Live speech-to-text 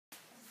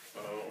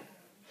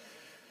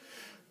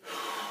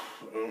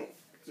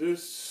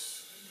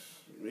this,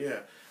 yeah,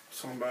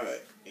 talking about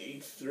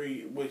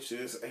E3, which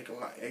is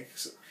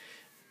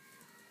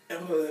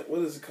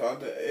what is it called?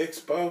 The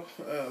Expo,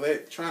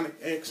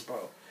 Electronic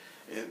Expo,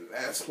 and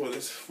that's what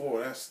it's for.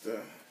 That's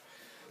the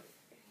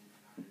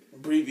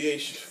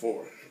abbreviation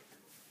for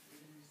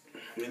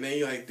it. And they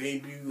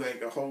debut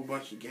a whole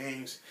bunch of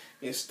games.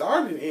 It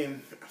started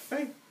in, I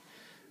think,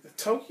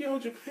 Tokyo,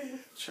 Japan,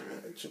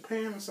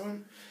 Japan or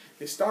something.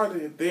 It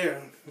started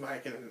there in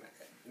the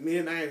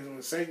mid-90s when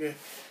Sega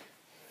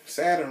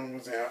Saturn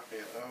was out.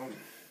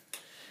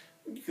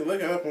 And you can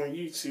look it up on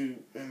YouTube,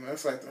 and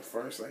that's the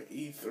first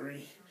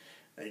E3.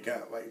 They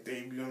got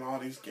debuting all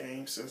these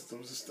game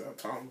systems and stuff.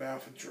 Talking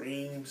about for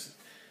Dreams.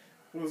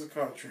 What was it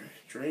called?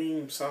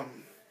 Dream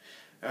something.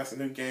 That's a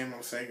new game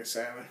on Sega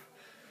Saturn,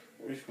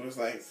 which was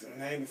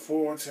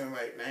 94 to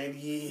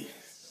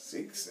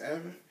 96,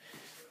 7.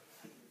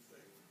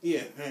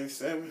 Yeah,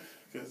 97,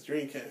 because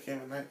Dreamcast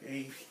came in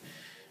 98,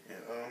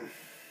 and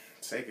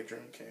Sega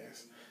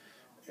Dreamcast.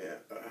 Yeah,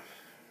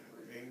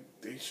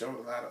 they showed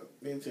a lot of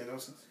Nintendo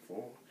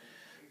 64,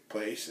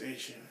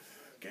 PlayStation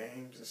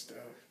games and stuff.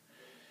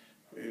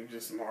 We were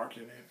just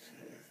marketing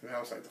it. That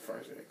was the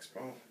first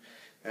expo.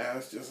 Now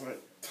it's just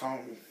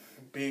talking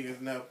big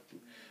enough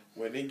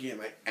where they get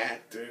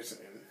actors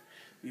and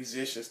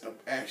musicians to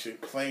actually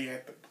play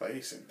at the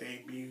place and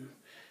debut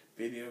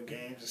video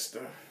games and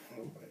stuff. I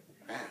was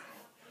wow.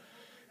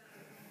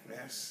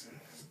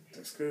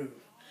 That's cool.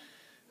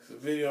 It's a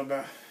video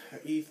about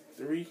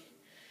E3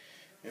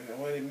 and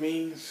what it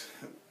means.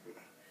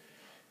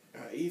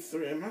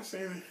 E3, am I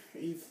saying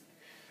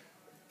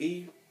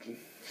E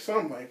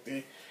something like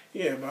that?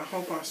 Yeah, but I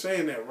hope I'm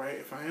saying that right.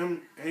 If I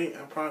ain't,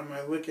 I probably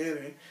might look at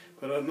it,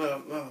 but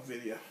another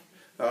video.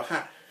 Oh,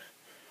 hi.